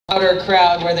outer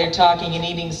crowd where they're talking and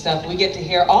eating stuff, we get to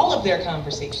hear all of their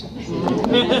conversations.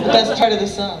 The best part of the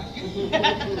song.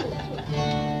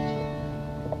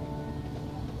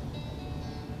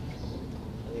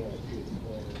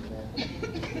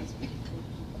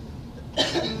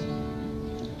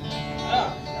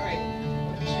 Oh, sorry.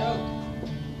 What a joke.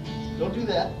 Don't do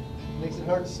that. It makes it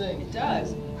hard to sing. It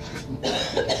does.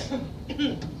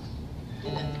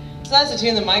 So that's a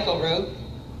tune that Michael wrote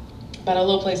about a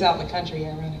little place out in the country,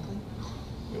 ironically.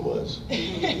 It was. So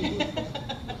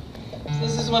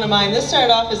this is one of mine. This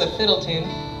started off as a fiddle tune.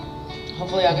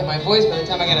 Hopefully I'll get my voice by the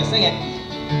time I gotta sing it.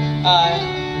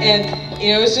 And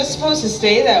you know, it was just supposed to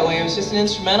stay that way. It was just an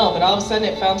instrumental, but all of a sudden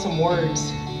it found some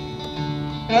words.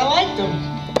 And I liked them.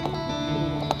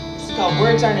 This is called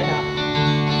Words Aren't Enough.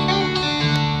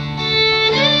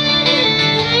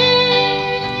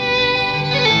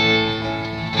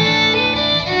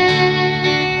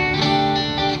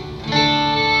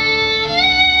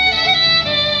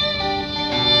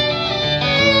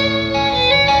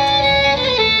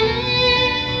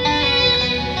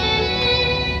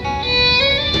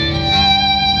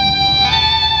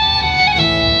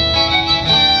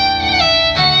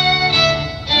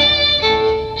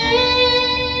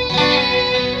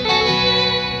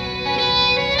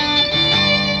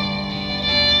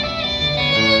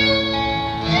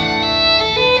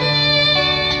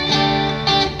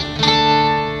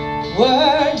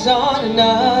 Words aren't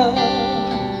enough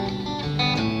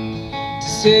to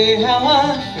say how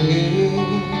I feel,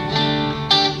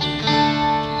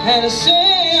 and a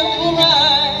simple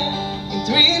rhyme in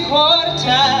 3/4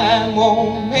 time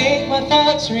won't make my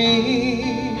thoughts real.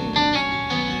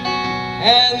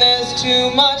 And there's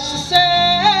too much to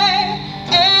say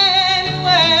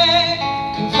anyway,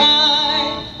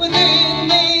 confined within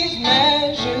these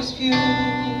measures few.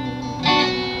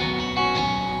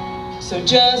 So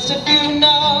just a few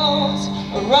notes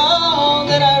are all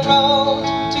that I wrote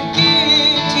to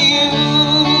give to you,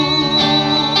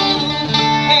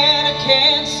 and I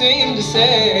can't seem to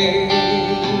say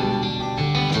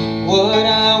what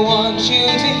I want you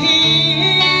to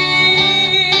hear.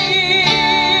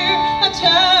 A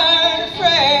turn of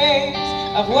phrase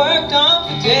I've worked on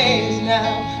for days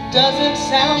now doesn't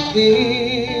sound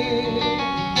clear,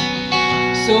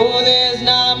 so there's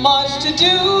not much to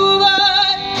do but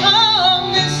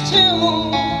this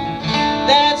tune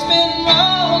that's been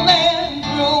rolling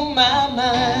through my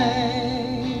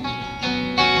mind.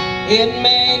 It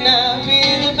may not be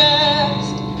the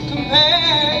best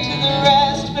compared to the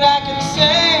rest, but I can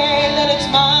say that it's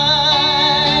mine.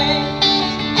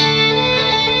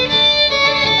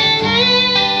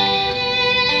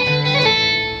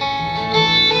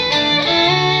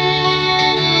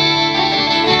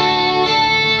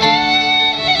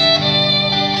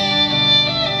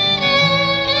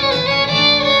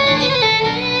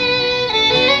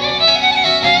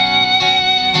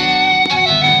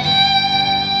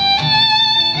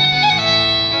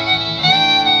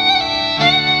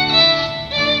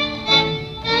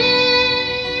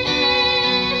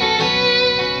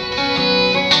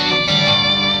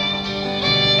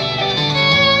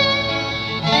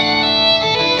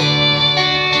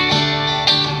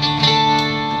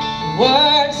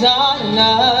 Words aren't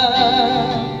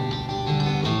enough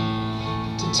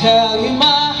to tell you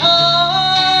my heart.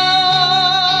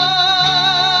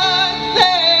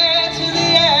 There to the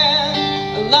end,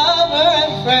 a lover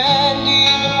and friend,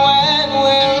 even when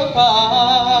we're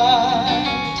apart.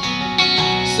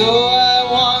 So I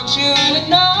want you to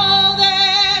know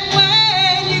that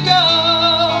when you go,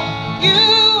 you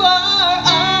are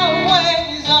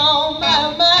always on my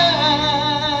mind.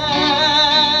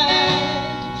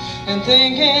 And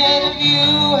thinking of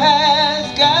you has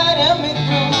guided me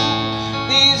through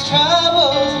these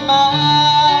troubles of mine.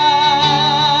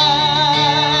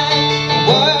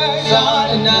 Words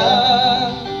aren't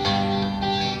enough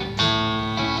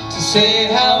to say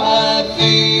how I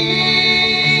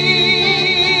feel,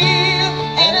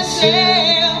 and a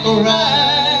simple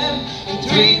rhyme in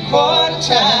 3/4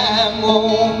 time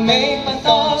won't make my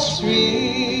thoughts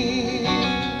real.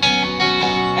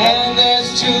 And there's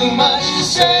too much to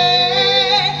say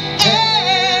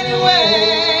anyway,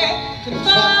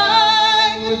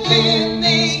 confined within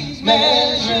these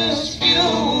measures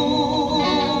few.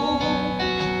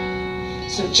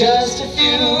 So just a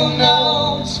few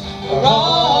notes are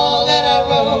all that I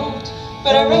wrote,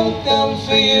 but I wrote them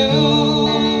for you.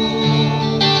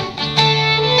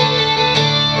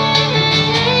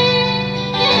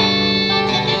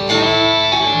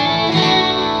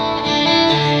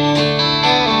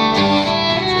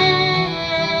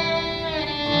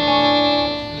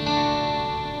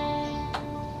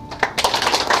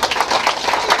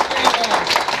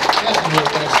 Cathy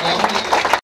wrote that song.